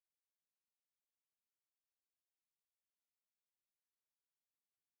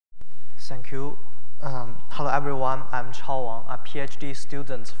Thank you. Hello everyone, I'm Chao Wang, a PhD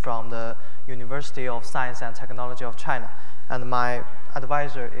student from the University of Science and Technology of China, and my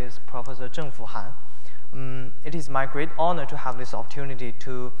advisor is Professor Zheng-Fu. It is my great honor to have this opportunity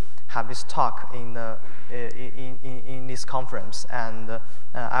to have this talk in this conference, and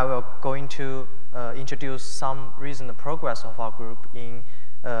I will going to introduce some recent progress of our group in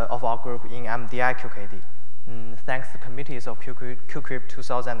MDI QKD. Thanks the committees of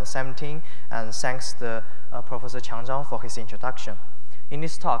QCrypt2017, and thanks the Professor Zheng-Qiang for his introduction. In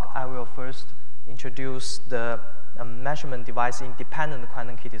this talk, I will first introduce the measurement device independent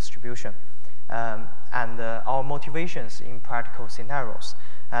quantum key distribution and our motivations in practical scenarios.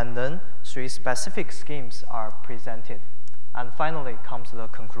 And then 3 specific schemes are presented. And finally comes the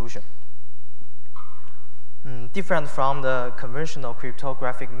conclusion. Different from the conventional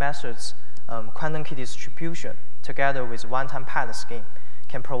cryptographic methods, quantum key distribution, together with one-time pad scheme,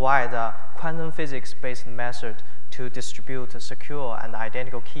 can provide a quantum physics-based method to distribute secure and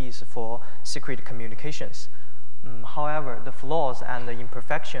identical keys for secret communications. However, the flaws and the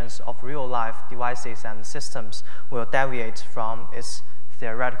imperfections of real-life devices and systems will deviate from its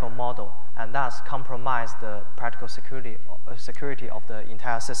theoretical model, and thus compromise the practical security of the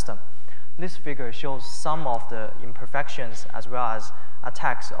entire system. This figure shows some of the imperfections as well as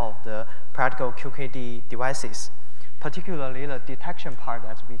attacks of the practical QKD devices. Particularly the detection part,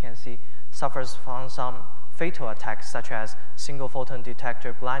 as we can see, suffers from some fatal attacks such as single photon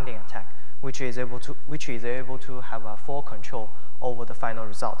detector blinding attack, which is able to have a full control over the final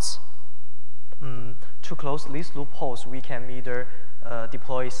results. To close these loopholes, we can either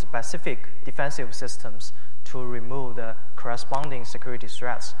deploy specific defensive systems to remove the corresponding security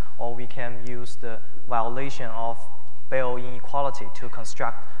threats, or we can use the violation of Bell inequality to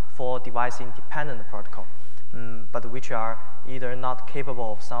construct 4 device-independent protocol, but which are either not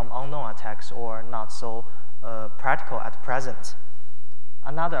capable of some unknown attacks or not so practical at present.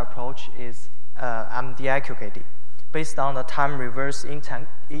 Another approach is MDI QKD, based on the time reverse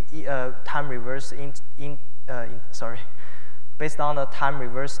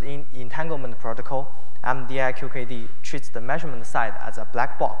entanglement protocol. MDI QKD treats the measurement side as a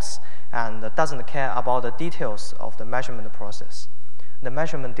black box and doesn't care about the details of the measurement process. The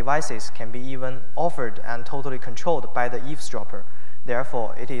measurement devices can be even offered and totally controlled by the eavesdropper.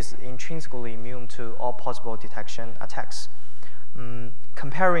 Therefore, it is intrinsically immune to all possible detection attacks.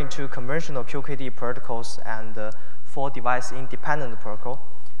 Comparing to conventional QKD protocols and 4 device-independent protocol,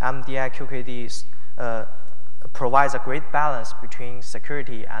 MDI QKD provides a great balance between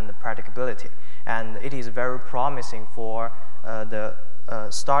security and practicability, and it is very promising for the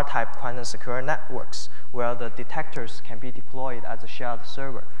star-type quantum secure networks, where the detectors can be deployed as a shared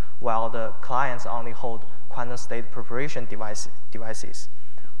server, while the clients only hold quantum state preparation devices.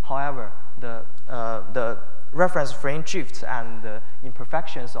 However, the reference frame drifts and the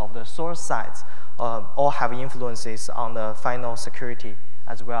imperfections of the source sides all have influences on the final security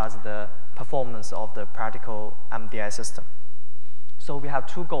as well as the performance of the practical MDI system. So we have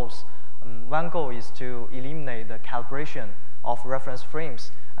 2 goals. One goal is to eliminate the calibration of reference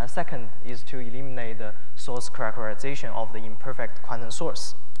frames, and second is to eliminate the source characterization of the imperfect quantum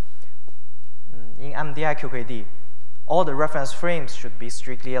source. In MDI QKD, all the reference frames should be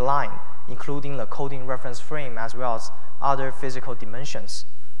strictly aligned, including the coding reference frame as well as other physical dimensions.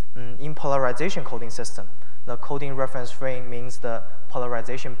 In polarization coding system, the coding reference frame means the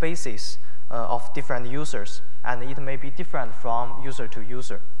polarization basis of different users, and it may be different from user to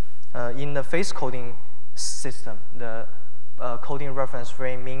user. In the phase coding system, the coding reference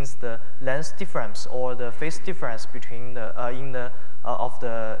frame means the length difference or the phase difference between the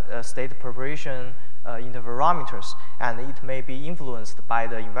state preparation interferometers, and it may be influenced by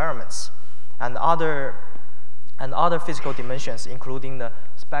the environments. And other physical dimensions, including the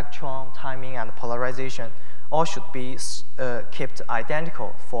spectrum, timing, and polarization, all should be kept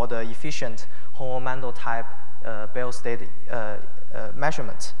identical for the efficient Hong-Mandel type Bell state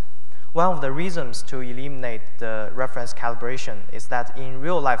measurement. One of the reasons to eliminate the reference calibration is that in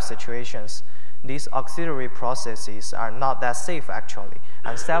real-life situations, these auxiliary processes are not that safe actually,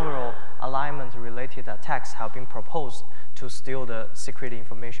 and several alignment-related attacks have been proposed to steal the secret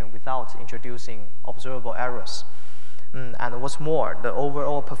information without introducing observable errors. And what's more, the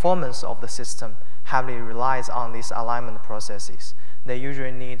overall performance of the system heavily relies on these alignment processes. They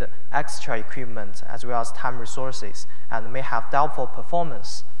usually need extra equipment as well as time resources, and may have doubtful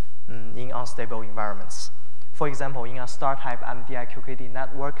performance in unstable environments. For example, in a star-type MDI QKD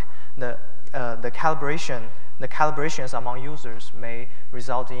network, the calibrations among users may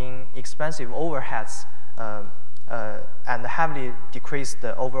result in expensive overheads and heavily decrease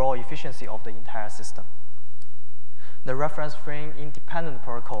the overall efficiency of the entire system. The reference frame independent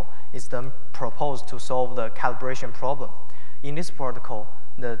protocol is then proposed to solve the calibration problem. In this protocol,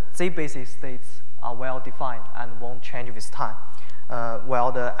 the Z-basis states are well defined and won't change with time,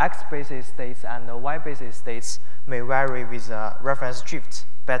 while the X-basis states and the Y-basis states may vary with reference drift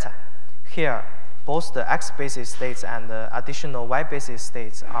beta. Here, both the X-basis states and the additional Y-basis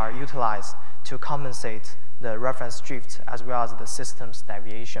states are utilized to compensate the reference drift as well as the system's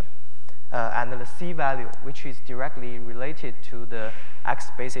deviation. And the C value, which is directly related to the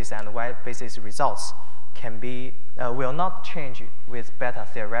X-basis and Y-basis results, will not change with beta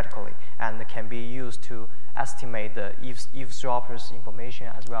theoretically, and can be used to estimate the eavesdropper's information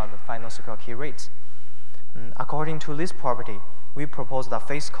as well as the final secure key rate. According to this property, we propose the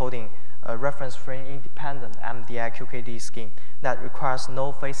phase coding reference frame independent MDI QKD scheme that requires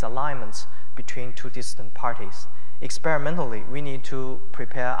no phase alignment between two distant parties. Experimentally, we need to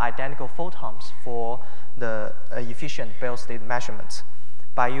prepare identical photons for the efficient Bell state measurement.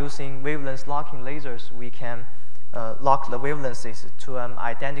 By using wavelength locking lasers, we can lock the wavelengths to an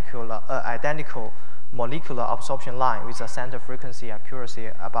identical molecular absorption line with a center frequency accuracy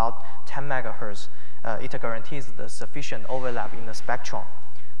about 10 MHz. It guarantees the sufficient overlap in the spectrum.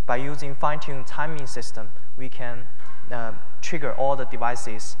 By using fine-tuned timing system, we can trigger all the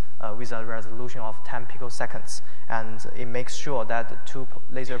devices with a resolution of 10 picoseconds, and it makes sure that the two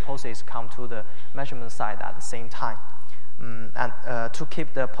laser pulses come to the measurement site at the same time. To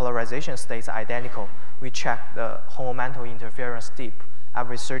keep the polarization states identical, we check the homomental interference dip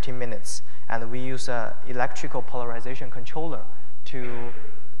every 30 minutes, and we use an electrical polarization controller to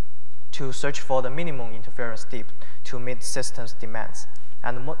search for the minimum interference dip to meet system's demands.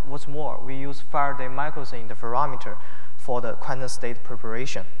 And what's more, we use Faraday microsync interferometer for the quantum state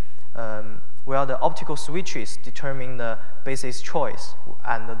preparation, where the optical switches determine the basis choice,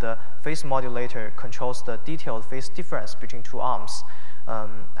 and the phase modulator controls the detailed phase difference between two arms.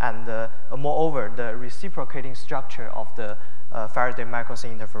 Moreover, the reciprocating structure of the Faraday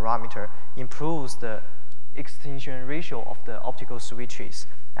microsync interferometer improves the extinction ratio of the optical switches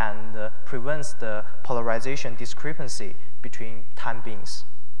and prevents the polarization discrepancy between time beams.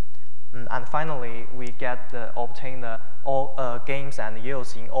 And finally, we obtain all gains and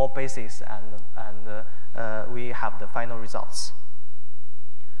yields in all bases, and we have the final results.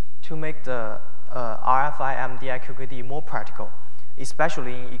 To make the RFI MDI QKD more practical,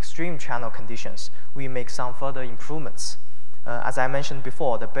 especially in extreme channel conditions, we make some further improvements. As I mentioned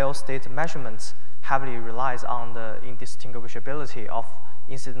before, the Bell state measurement heavily relies on the indistinguishability of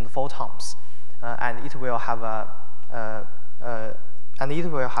incident photons, and it will have a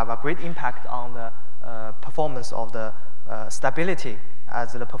great impact on the performance of the stability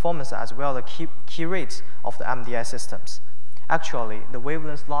as the performance as well as the key rates of the MDI systems. Actually, the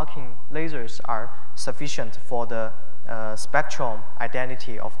wavelength locking lasers are sufficient for the spectrum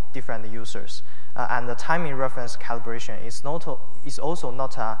identity of different users, and the timing reference calibration is also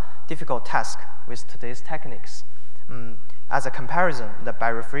not a difficult task with today's techniques. As a comparison, the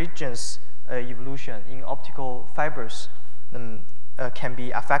birefringence evolution in optical fibers can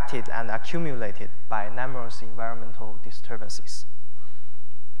be affected and accumulated by numerous environmental disturbances.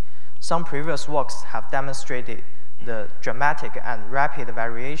 Some previous works have demonstrated the dramatic and rapid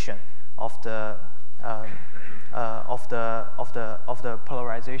variation of the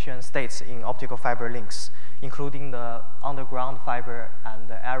polarization states in optical fiber links, including the underground fiber and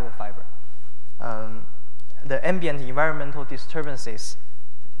the aero fiber. The ambient environmental disturbances,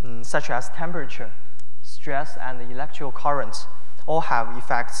 such as temperature, stress, and electrical currents, all have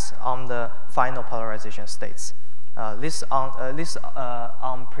effects on the final polarization states. This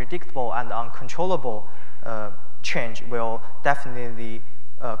unpredictable and uncontrollable change will definitely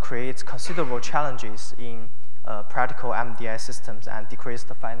create considerable challenges in practical MDI systems and decrease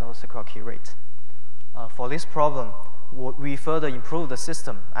the final secure key rate. For this problem, we further improve the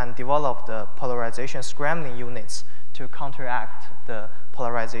system and develop the polarization scrambling units to counteract the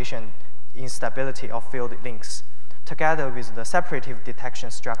polarization instability of field links. Together with the separative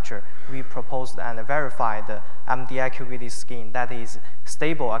detection structure, we proposed and verified the MDI QKD scheme that is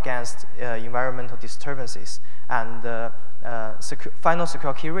stable against environmental disturbances, and the final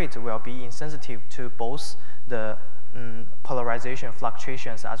secure key rate will be insensitive to both the polarization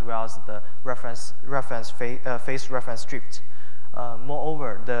fluctuations as well as the phase reference drift.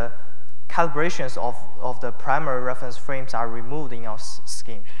 Moreover, the calibrations of the primary reference frames are removed in our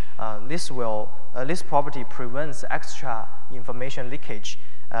scheme. This property prevents extra information leakage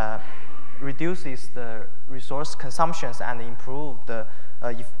reduces the resource consumptions and improve the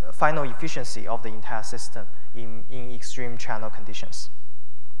final efficiency of the entire system in extreme channel conditions.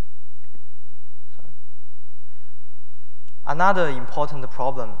 Another important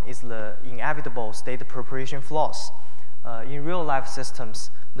problem is the inevitable state appropriation flaws. In real-life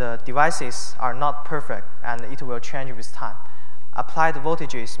systems, the devices are not perfect and it will change with time. Applied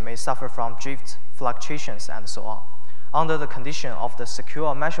voltages may suffer from drift, fluctuations, and so on. Under the condition of the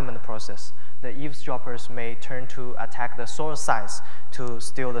secure measurement process, the eavesdroppers may turn to attack the source sites to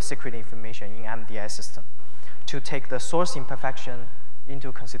steal the secret information in MDI system. To take the source imperfection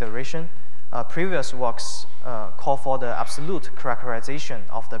into consideration, previous works call for the absolute characterization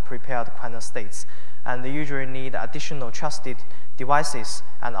of the prepared quantum states, and they usually need additional trusted devices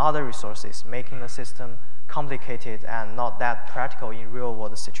and other resources, making the system complicated and not that practical in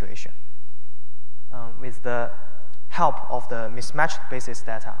real-world situation. With the help of the mismatched basis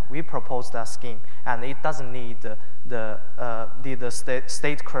data, we proposed a scheme, and it doesn't need the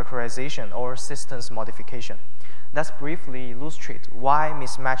state characterization or systems modification. Let's briefly illustrate why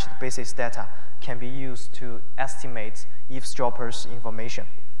mismatched basis data can be used to estimate eavesdroppers' information.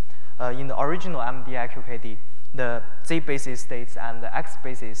 In the original MDI QKD, the Z basis states and the X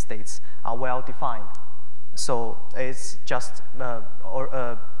basis states are well defined. So it's just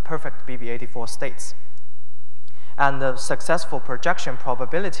perfect BB84 states. And the successful projection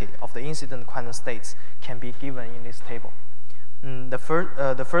probability of the incident quantum states can be given in this table.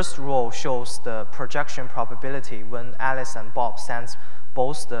 The first row shows the projection probability when Alice and Bob sends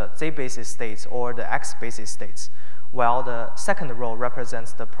both the Z basis states or the X basis states, while the second row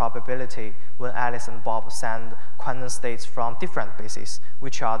represents the probability when Alice and Bob send quantum states from different bases,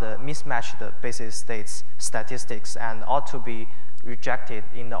 which are the mismatched basis states statistics and ought to be rejected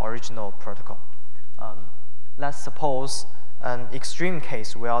in the original protocol. Let's suppose an extreme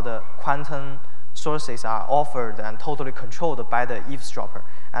case where the quantum sources are offered and totally controlled by the eavesdropper,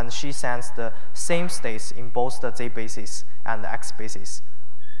 and she sends the same states in both the Z basis and the X basis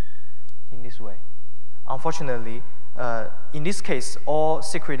in this way. Unfortunately, in this case, all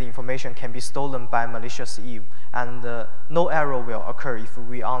secret information can be stolen by malicious Eve, and no error will occur if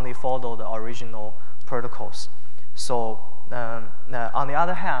we only follow the original protocols. So, on the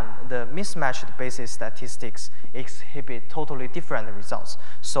other hand, the mismatched basis statistics exhibit totally different results.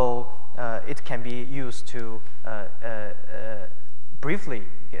 So it can be used to briefly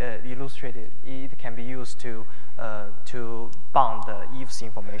illustrate it. It can be used to bound the Eve's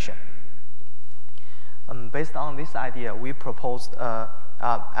information. Based on this idea, we proposed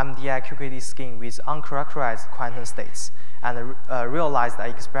MDI QKD scheme with uncharacterized quantum states and realized an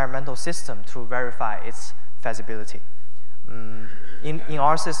experimental system to verify its feasibility. In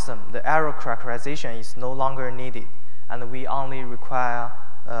our system, the error characterization is no longer needed, and we only require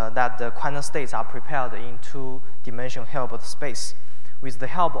that the quantum states are prepared in two-dimensional Hilbert space. With the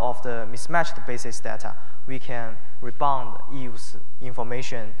help of the mismatched basis data, we can rebound Eve's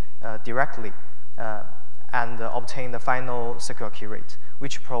information directly and obtain the final secure key rate,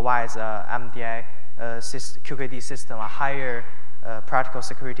 which provides MDI QKD system a higher practical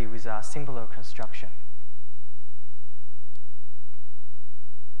security with a simpler construction.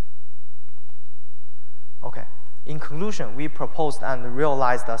 Okay. In conclusion, we proposed and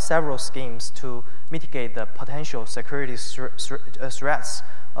realized several schemes to mitigate the potential security threats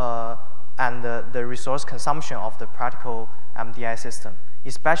and the resource consumption of the practical MDI system,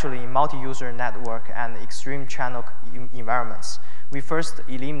 especially in multi-user network and extreme channel environments. We first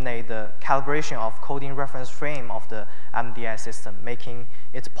eliminate the calibration of coding reference frame of the MDI system, making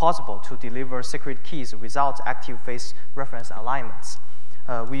it possible to deliver secret keys without active phase reference alignments.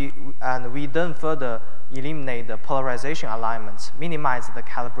 We then further eliminate the polarization alignments, minimize the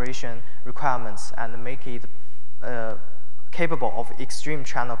calibration requirements, and make it capable of extreme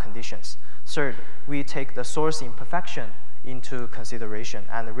channel conditions. Third, we take the source imperfection into consideration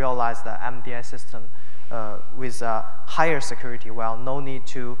and realize the MDI system with higher security, while no need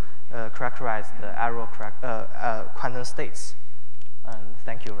to characterize the error quantum states. And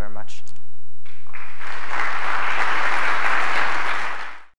thank you very much.